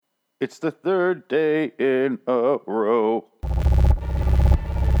It's the third day in a row.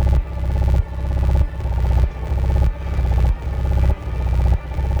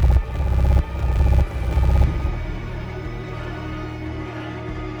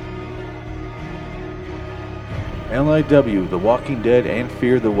 LIW, The Walking Dead and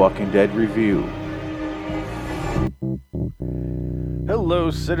Fear the Walking Dead review.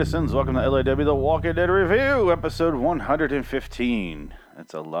 Hello, citizens. Welcome to LIW, The Walking Dead review, episode 115.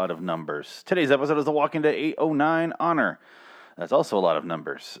 That's a lot of numbers. Today's episode is The Walking Dead 809 Honor. That's also a lot of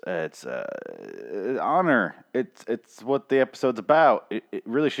numbers. It's honor. It's what the episode's about. It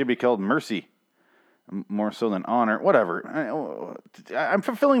really should be called Mercy, more so than honor. Whatever. I'm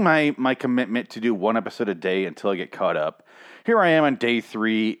fulfilling my commitment to do one episode a day until I get caught up. Here I am on day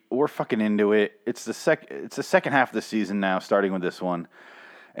 3. We're fucking into it. It's the second half of the season now, starting with this one,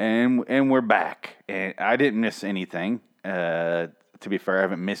 and we're back. And I didn't miss anything. To be fair, I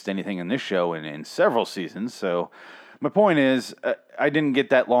haven't missed anything in this show in several seasons. So my point is, I didn't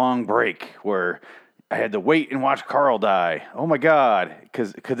get that long break where I had to wait and watch Carl die. Oh my God,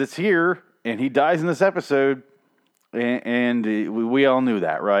 because it's here and he dies in this episode. And we all knew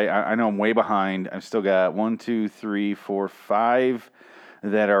that, right? I know I'm way behind. I've still got 1, 2, 3, 4, 5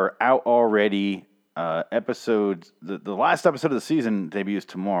 that are out already. Episodes. The last episode of the season debuts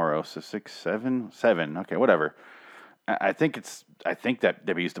tomorrow. So 6, 7. Okay, whatever. I think that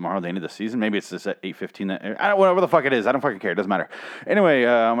debuts tomorrow, the end of the season. Maybe it's this at 8:15. Whatever the fuck it is. I don't fucking care. It doesn't matter. Anyway,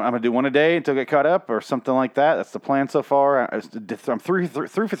 I'm going to do one a day until I get caught up or something like that. That's the plan so far. I'm three for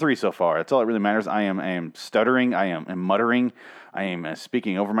three so far. That's all that really matters. I am stuttering. I am muttering. I am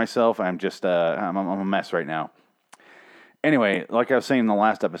speaking over myself. I'm just, I'm a mess right now. Anyway, like I was saying in the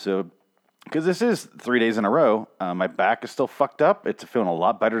last episode, because this is 3 days in a row, my back is still fucked up. It's feeling a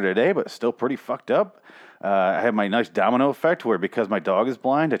lot better today, but still pretty fucked up. I have my nice domino effect where because my dog is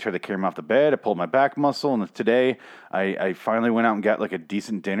blind, I tried to carry him off the bed. I pulled my back muscle, and today I finally went out and got like a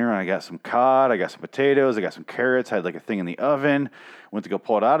decent dinner. And I got some cod, I got some potatoes, I got some carrots. I had like a thing in the oven. Went to go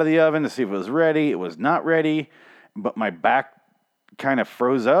pull it out of the oven to see if it was ready. It was not ready, but my back kind of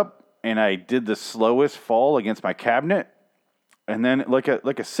froze up, and I did the slowest fall against my cabinet. And then like a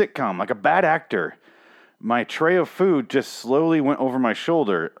sitcom, like a bad actor, my tray of food just slowly went over my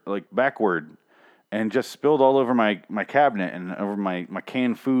shoulder, like backward, and just spilled all over my cabinet and over my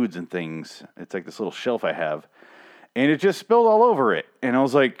canned foods and things. It's like this little shelf I have. And it just spilled all over it. And I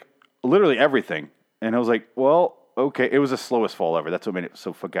was like, literally everything. And I was like, well, okay. It was the slowest fall ever. That's what made it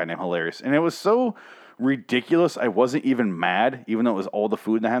so goddamn hilarious. And it was so ridiculous. I wasn't even mad, even though it was all the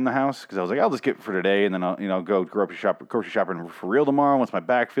food I had in the house. Because I was like, I'll just get it for today. And then I'll go grocery shopping for real tomorrow once my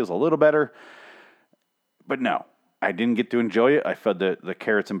back feels a little better. But no. I didn't get to enjoy it. I fed the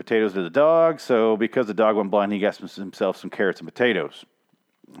carrots and potatoes to the dog. So because the dog went blind, he got himself some carrots and potatoes.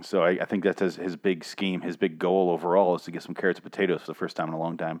 So I think that's his big scheme, his big goal overall is to get some carrots and potatoes for the first time in a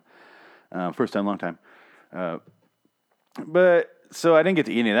long time. But so I didn't get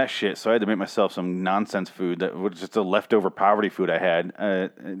to eat any of that shit. So I had to make myself some nonsense food that was just a leftover poverty food I had.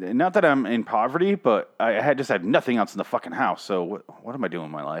 Not that I'm in poverty, but I just had nothing else in the fucking house. So what am I doing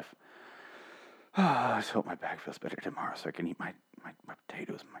in my life? I just hope my back feels better tomorrow so I can eat my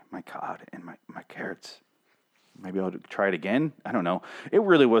potatoes, my cod, and my carrots. Maybe I'll try it again. I don't know. It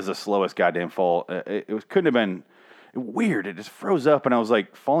really was the slowest goddamn fall. It couldn't have been weird. It just froze up, and I was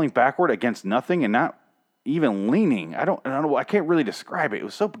like falling backward against nothing and not even leaning. I don't know. I can't really describe it. It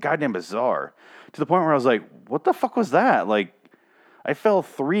was so goddamn bizarre to the point where I was like, what the fuck was that? Like, I fell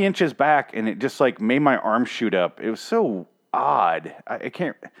 3 inches back, and it just like made my arm shoot up. It was so odd.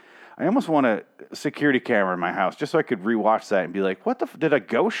 I almost want a security camera in my house just so I could rewatch that and be like, what did a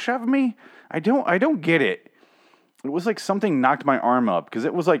ghost shove me? I don't get it. It was like something knocked my arm up because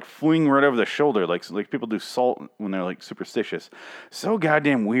it was like fleeing right over the shoulder like people do salt when they're like superstitious. So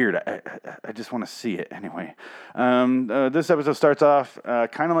goddamn weird. I just want to see it anyway. This episode starts off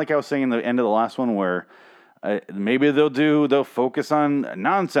kind of like I was saying in the end of the last one where maybe they'll focus on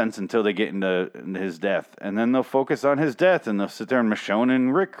nonsense until they get into his death. And then they'll focus on his death and they'll sit there and Michonne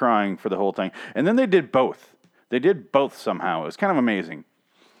and Rick crying for the whole thing. And then they did both. They did both somehow. It was kind of amazing.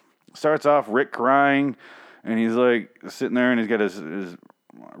 Starts off Rick crying and he's like sitting there and he's got his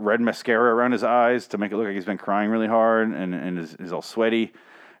red mascara around his eyes to make it look like he's been crying really hard and is all sweaty.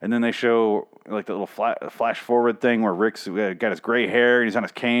 And then they show like the little flash forward thing where Rick's got his gray hair and he's on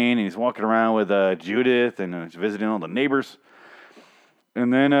his cane and he's walking around with Judith and he's visiting all the neighbors.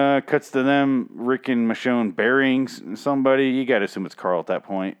 And then cuts to them, Rick and Michonne burying somebody. You got to assume it's Carl at that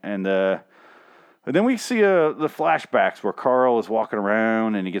point. And And then we see the flashbacks where Carl is walking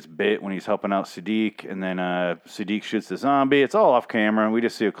around and he gets bit when he's helping out Siddiq, and then Siddiq shoots the zombie. It's all off camera, and we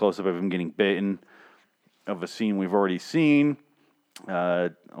just see a close-up of him getting bitten, of a scene we've already seen.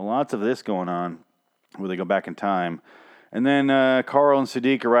 Lots of this going on where they go back in time. And then Carl and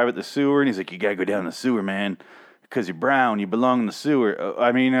Siddiq arrive at the sewer, and he's like, you gotta go down the sewer, man, because you're brown, you belong in the sewer.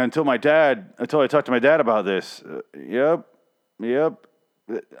 Until I talked to my dad about this. Yep.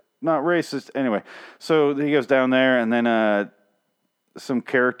 Not racist. Anyway, so he goes down there, and then some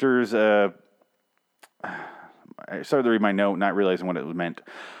characters... I started to read my note, not realizing what it meant.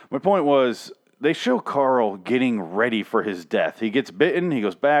 My point was, they show Carl getting ready for his death. He gets bitten, he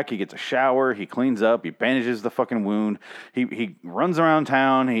goes back, he gets a shower, he cleans up, he bandages the fucking wound, he runs around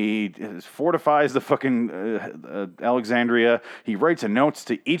town, he fortifies the fucking Alexandria, he writes notes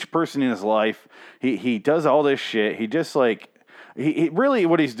to each person in his life, he does all this shit, he just like... He really,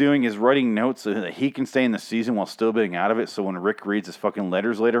 what he's doing is writing notes so that he can stay in the season while still being out of it. So when Rick reads his fucking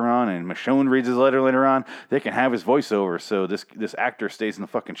letters later on and Michonne reads his letter later on, they can have his voiceover. So this actor stays in the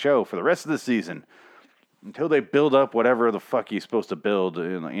fucking show for the rest of the season until they build up whatever the fuck he's supposed to build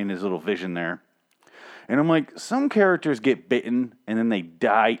in his little vision there. And I'm like, some characters get bitten and then they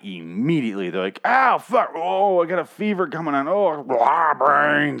die immediately. They're like, ow, fuck, oh, I got a fever coming on, oh, blah,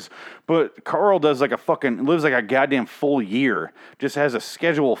 brains. But Carl lives like a goddamn full year, just has a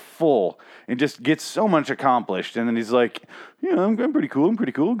schedule full and just gets so much accomplished. And then he's like, yeah, I'm pretty cool,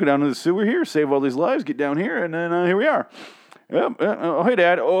 go down to the sewer here, save all these lives, get down here, and then here we are. Yep, oh, hey,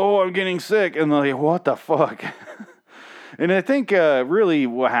 Dad, oh, I'm getting sick. And they're like, what the fuck? And I think really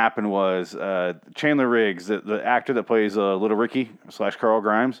what happened was Chandler Riggs, the actor that plays Little Ricky / Carl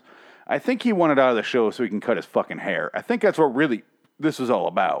Grimes, I think he wanted out of the show so he can cut his fucking hair. I think that's what really this was all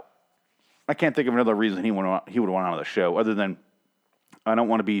about. I can't think of another reason he would want out of the show other than I don't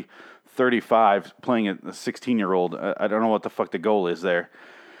want to be 35 playing a 16-year-old. I don't know what the fuck the goal is there.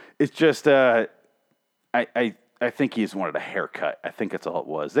 It's just I think he just wanted a haircut. I think that's all it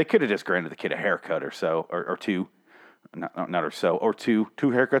was. They could have just granted the kid a haircut or so, or two. Not or so, or two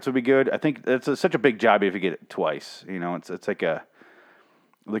haircuts would be good. I think it's such a big job if you get it twice. You know, it's like a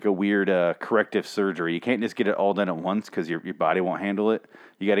weird corrective surgery. You can't just get it all done at once because your body won't handle it.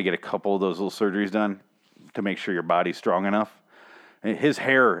 You got to get a couple of those little surgeries done to make sure your body's strong enough. His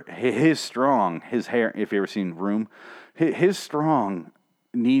hair, if you ever seen Room, his strong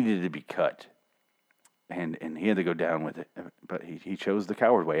needed to be cut. And he had to go down with it. But he chose the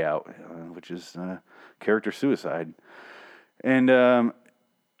coward way out, which is character suicide. And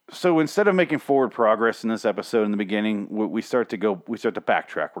so instead of making forward progress in this episode in the beginning, we start to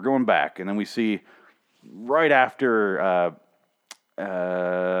backtrack. We're going back. And then we see right after,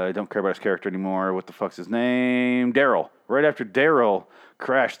 I don't care about his character anymore. What the fuck's his name? Daryl. Right after Daryl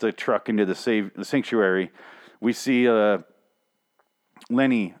crashed the truck into the sanctuary, we see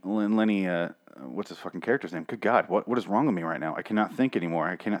Lenny, what's his fucking character's name? Good God, what is wrong with me right now? I cannot think anymore.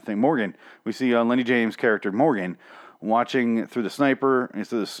 I cannot think. Morgan. We see Lenny James' character, Morgan, watching through the sniper, and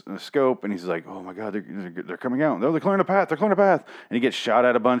through the scope, and he's like, oh my God, they're coming out. They're clearing a path. And he gets shot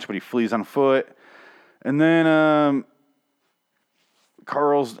at a bunch, but he flees on foot. And then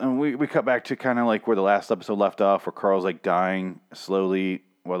Carl's, and we cut back to kind of like where the last episode left off, where Carl's like dying slowly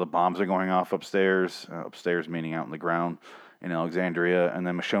while the bombs are going off upstairs. Upstairs meaning out in the ground in Alexandria. And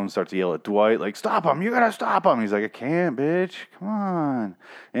then Michonne starts to yell at Dwight, like, stop him, you gotta stop him. He's like, I can't, bitch, come on.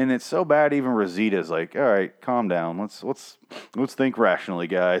 And it's so bad even Rosita's like, all right, calm down, let's think rationally,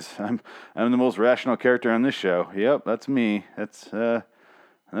 guys. I'm the most rational character on this show. Yep, that's me. That's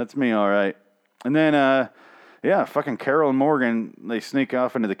me, all right. And then fucking Carol and Morgan, they sneak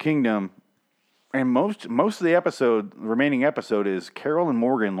off into the kingdom. And most of the remaining episode is Carol and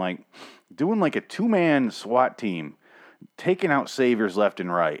Morgan like doing like a 2-man SWAT team, taking out saviors left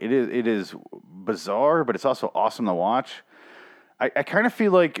and right. It is bizarre, but it's also awesome to watch. I kind of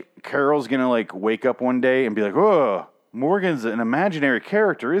feel like Carol's gonna like wake up one day and be like, "Oh, Morgan's an imaginary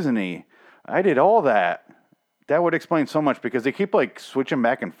character, isn't he? I did all that." That would explain so much because they keep like switching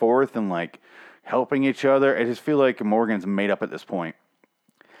back and forth and like helping each other. I just feel like Morgan's made up at this point.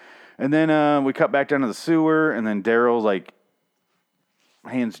 And then we cut back down to the sewer, and then Daryl like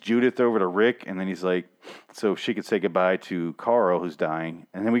hands Judith over to Rick, and then he's like, so she could say goodbye to Carl, who's dying.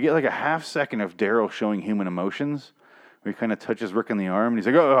 And then we get like a half second of Daryl showing human emotions, where he kind of touches Rick on the arm, and he's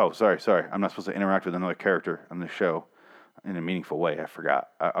like, oh, sorry, I'm not supposed to interact with another character on this show in a meaningful way. I forgot.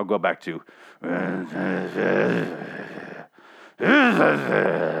 I'll go back to, I'm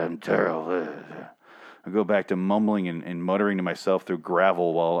Daryl. I go back to mumbling and muttering to myself through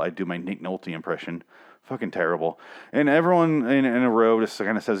gravel while I do my Nick Nolte impression. Fucking terrible. And everyone in a row just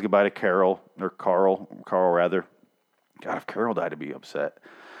kind of says goodbye to Carol rather. God, if Carol died, I'd be upset.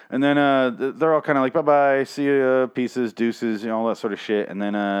 And then they're all kind of like, bye-bye, see ya, pieces, deuces, all that sort of shit. And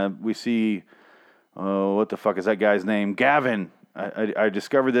then we see, what the fuck is that guy's name? Gavin. I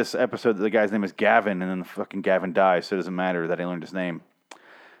discovered this episode that the guy's name is Gavin, and then the fucking Gavin dies, so it doesn't matter that I learned his name.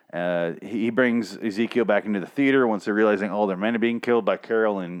 He brings Ezekiel back into the theater once they're realizing all their men are being killed by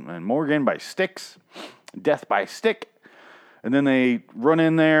Carol and Morgan by sticks. Death by stick. And then they run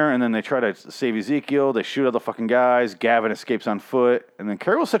in there, and then they try to save Ezekiel. They shoot all the fucking guys. Gavin escapes on foot. And then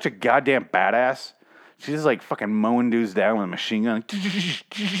Carol's such a goddamn badass. She's just like fucking mowing dudes down with a machine gun.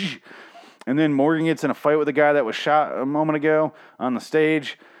 And then Morgan gets in a fight with the guy that was shot a moment ago on the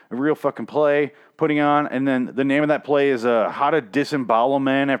stage. A real fucking play putting on. And then the name of that play is How to Disembowel a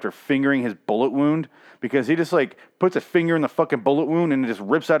Man After Fingering His Bullet Wound. Because he just like puts a finger in the fucking bullet wound and it just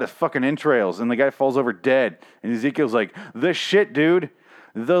rips out his fucking entrails. And the guy falls over dead. And Ezekiel's like, the shit, dude.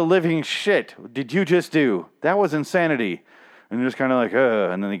 The living shit. What did you just do? That was insanity. And they're just kind of like,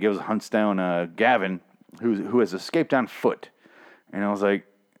 And then he hunts down Gavin, who has escaped on foot. And I was like,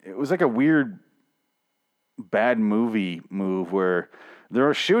 it was like a weird, bad movie move where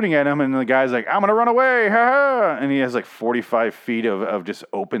they're shooting at him, and the guy's like, I'm going to run away, ha-ha! And he has like 45 feet of just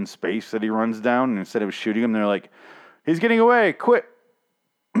open space that he runs down, and instead of shooting him, they're like, he's getting away, quit.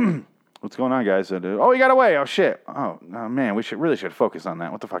 What's going on, guys? Oh, he got away, oh shit. Oh, man, we really should focus on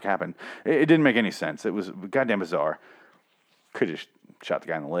that. What the fuck happened? It didn't make any sense. It was goddamn bizarre. Could have just shot the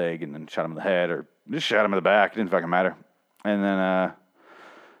guy in the leg, and then shot him in the head, or just shot him in the back, it didn't fucking matter. And then,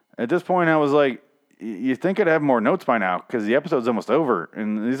 at this point, I was like, you think I'd have more notes by now, because the episode's almost over,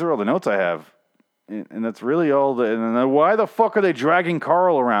 and these are all the notes I have. And that's really all the... And then why the fuck are they dragging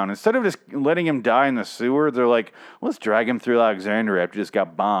Carl around? Instead of just letting him die in the sewer, they're like, let's drag him through Alexandria after he just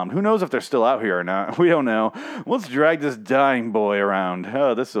got bombed. Who knows if they're still out here or not? We don't know. Let's drag this dying boy around.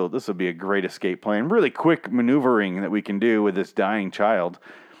 Oh, this will be a great escape plan. Really quick maneuvering that we can do with this dying child.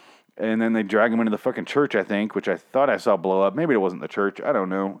 And then they drag him into the fucking church, I think, which I thought I saw blow up. Maybe it wasn't the church. I don't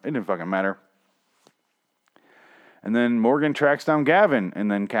know. It didn't fucking matter. And then Morgan tracks down Gavin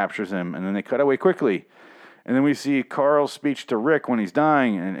and then captures him. And then they cut away quickly. And then we see Carl's speech to Rick when he's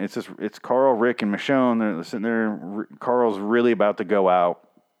dying. And it's Carl, Rick, and Michonne. They're sitting there. Carl's really about to go out.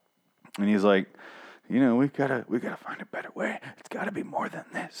 And he's like, we gotta find a better way. It's gotta be more than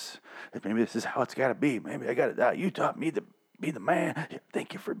this. Maybe this is how it's gotta be. Maybe I gotta die. You taught me to be the man.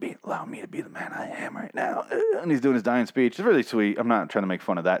 Thank you for allowing me to be the man I am right now. And he's doing his dying speech. It's really sweet. I'm not trying to make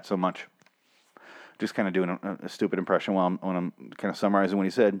fun of that so much. Just kind of doing a stupid impression when I'm kind of summarizing what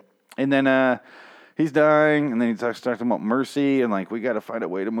he said. And then he's dying, and then he starts talking about mercy, and like, we got to find a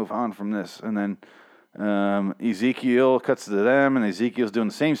way to move on from this. And then Ezekiel cuts to them, and Ezekiel's doing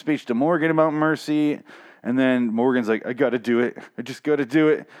the same speech to Morgan about mercy. And then Morgan's like, I got to do it. I just got to do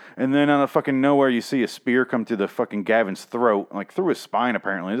it. And then out of fucking nowhere, you see a spear come through the fucking Gavin's throat, like through his spine,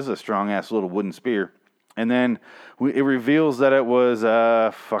 apparently. This is a strong-ass little wooden spear. And then it reveals that it was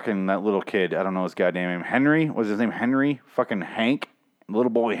fucking that little kid. I don't know his goddamn name. Henry? Was his name Henry? Fucking Hank? Little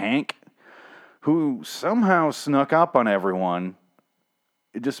boy Hank? Who somehow snuck up on everyone,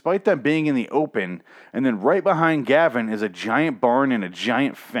 despite them being in the open. And then right behind Gavin is a giant barn and a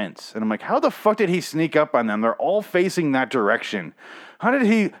giant fence. And I'm like, how the fuck did he sneak up on them? They're all facing that direction. How did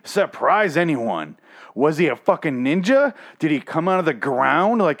he surprise anyone? Was he a fucking ninja? Did he come out of the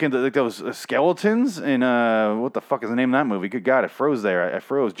ground like those skeletons in what the fuck is the name of that movie? Good God, I froze there. I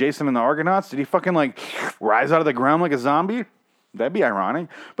froze. Jason and the Argonauts? Did he fucking like rise out of the ground like a zombie? That'd be ironic.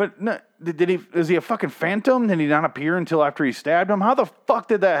 But no, is he a fucking phantom? Did he not appear until after he stabbed him? How the fuck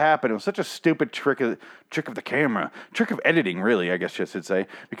did that happen? It was such a stupid trick of the camera. Trick of editing, really, I guess you should say.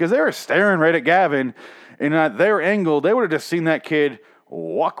 Because they were staring right at Gavin, and at their angle, they would have just seen that kid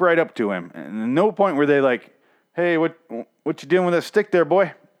walk right up to him. And at no point were they like, hey, what you doing with that stick there,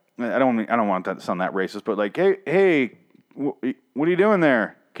 boy? I don't want that to sound that racist, but like, hey, what are you doing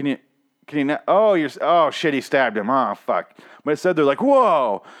there? Can you not? Oh shit, he stabbed him. Oh fuck. But instead they're like,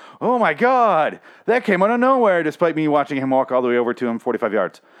 whoa, oh my God, that came out of nowhere, despite me watching him walk all the way over to him 45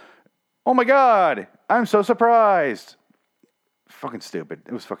 yards. Oh my God, I'm so surprised. Fucking stupid.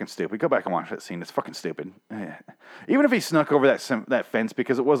 It was fucking stupid. Go back and watch that scene. It's fucking stupid. Even if he snuck over that fence,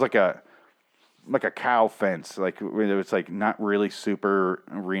 because it was like a cow fence, like it's like not really super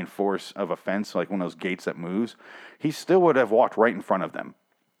reinforced of a fence, like one of those gates that moves, he still would have walked right in front of them.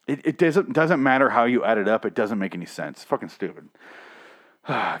 It doesn't matter how you add it up. It doesn't make any sense. It's fucking stupid.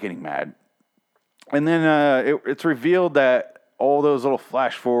 Getting mad. And then it's revealed that all those little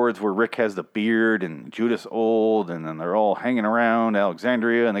flash forwards where Rick has the beard and Judith's old, and then they're all hanging around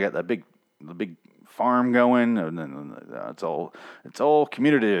Alexandria, and they got the big farm going, and then it's all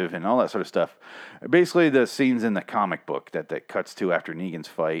commutative and all that sort of stuff. Basically, the scenes in the comic book that cuts to after Negan's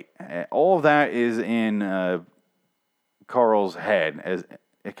fight, all of that is in Carl's head, as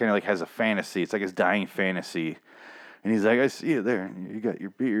it kind of like has a fantasy. It's like his dying fantasy. And he's like, I see it there. You got your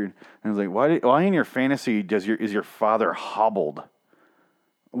beard. And I was like, why in your fantasy is your father hobbled?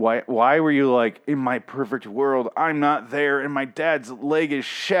 Why were you like, in my perfect world, I'm not there, and my dad's leg is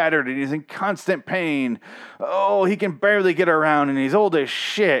shattered, and he's in constant pain. Oh, he can barely get around, and he's old as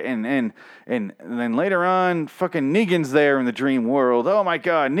shit. And then later on, fucking Negan's there in the dream world. Oh my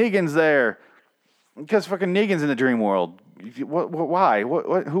God, Negan's there. Because fucking Negan's in the dream world. Why?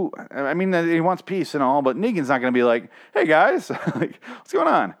 Who? I mean, he wants peace and all, but Negan's not going to be like, hey guys, like, what's going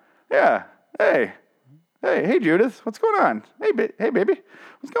on? Yeah, hey Judith, what's going on? Hey baby,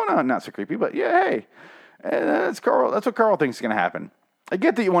 what's going on? Not so creepy, but yeah, hey. And that's Carl. That's what Carl thinks is going to happen. I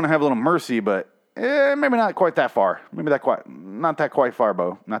get that you want to have a little mercy, but maybe not quite that far. Not that quite far,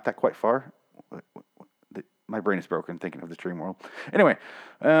 Bo. Not that quite far. My brain is broken thinking of the dream world. Anyway,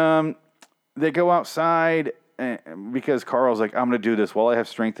 they go outside. Because Carl's like, I'm going to do this while I have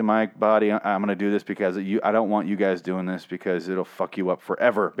strength in my body. I'm going to do this because I don't want you guys doing this because it'll fuck you up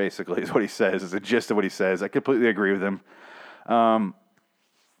forever, basically, is what he says. It's the gist of what he says. I completely agree with him. And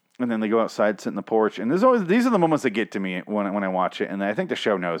then they go outside, sit in the porch. And these are the moments that get to me when I watch it. And I think the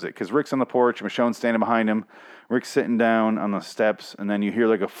show knows it because Rick's on the porch, Michonne's standing behind him. Rick's sitting down on the steps. And then you hear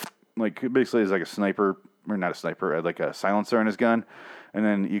basically it's like a sniper, or not a sniper, like a silencer in his gun. And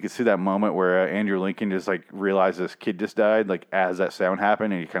then you can see that moment where Andrew Lincoln just like realizes this kid just died, like as that sound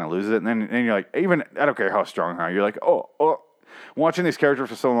happened, and you kind of lose it. And then you're like, even I don't care how strong you are, you're like, oh. Watching these characters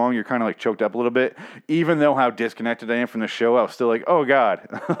for so long, you're kind of like choked up a little bit. Even though how disconnected I am from the show, I was still like, oh God,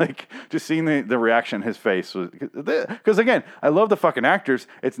 like just seeing the reaction in his face was because again, I love the fucking actors.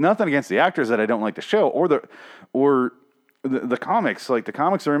 It's nothing against the actors that I don't like the show or the comics. Like the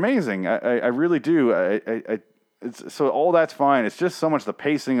comics are amazing. I really do. So all that's fine. It's just so much the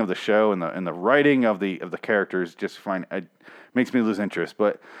pacing of the show and the writing of the characters just fine. It makes me lose interest.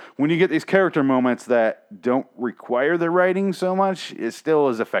 But when you get these character moments that don't require the writing so much, it still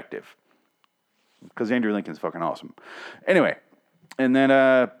is effective. Because Andrew Lincoln's fucking awesome. Anyway, and then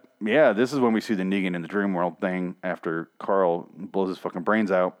this is when we see the Negan in the dream world thing after Carl blows his fucking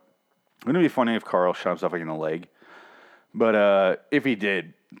brains out. It would be funny if Carl shot himself in the leg. But if he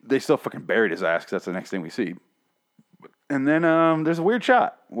did, they still fucking buried his ass because that's the next thing we see. And then there's a weird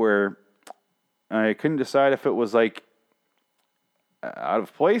shot where I couldn't decide if it was like out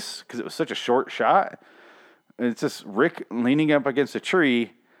of place because it was such a short shot. It's just Rick leaning up against a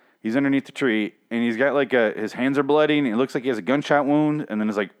tree. He's underneath the tree, and he's got like his hands are bloody, and it looks like he has a gunshot wound. And then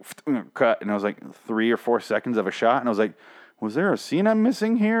it's like cut, and I was like 3 or 4 seconds of a shot, and I was like, was there a scene I'm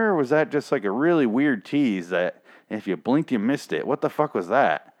missing here, or was that just like a really weird tease that if you blinked you missed it? What the fuck was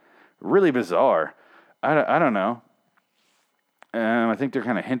that? Really bizarre. I don't know. I think they're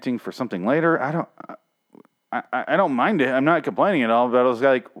kind of hinting for something later. I don't mind it. I'm not complaining at all, but I was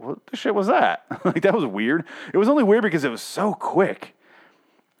like, what the shit was that? Like, that was weird. It was only weird because it was so quick,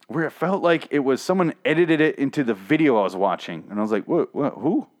 where it felt like it was someone edited it into the video I was watching. And I was like, what,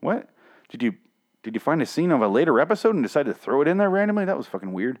 who? What? Did you find a scene of a later episode and decide to throw it in there randomly? That was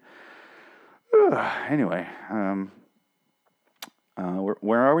fucking weird. Anyway,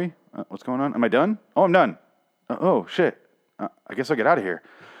 where are we? What's going on? Am I done? Oh, I'm done. Oh, shit. I guess I'll get out of here.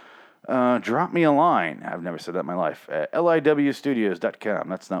 Drop me a line. I've never said that in my life. At liwstudios.com.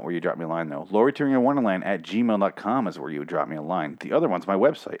 That's not where you drop me a line, though. LoryTuringerWonderland at gmail.com is where you would drop me a line. The other one's my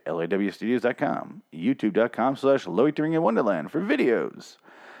website, liwstudios.com. YouTube.com/LoryTuringerWonderland for videos.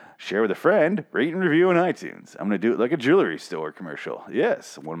 Share with a friend. Rate and review on iTunes. I'm going to do it like a jewelry store commercial.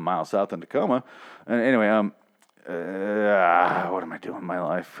 Yes, 1 mile south in Tacoma. Anyway, what am I doing in my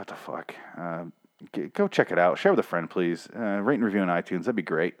life? What the fuck? Go check it out. Share with a friend, please. Rate and review on iTunes. That'd be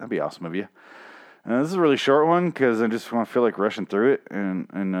great. That'd be awesome of you. This is a really short one because I just want to feel like rushing through it. And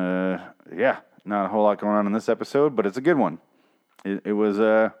not a whole lot going on in this episode, but it's a good one. It was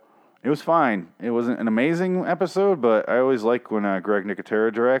fine. It wasn't an amazing episode, but I always like when Greg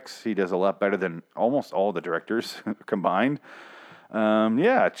Nicotero directs. He does a lot better than almost all the directors combined.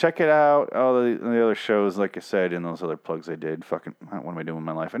 Check it out. All the other shows, like I said, and those other plugs I did. Fucking, what am I doing with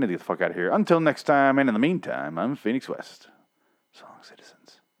my life? I need to get the fuck out of here. Until next time, and in the meantime, I'm Phoenix West. So long,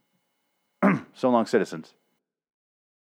 citizens. So long, citizens.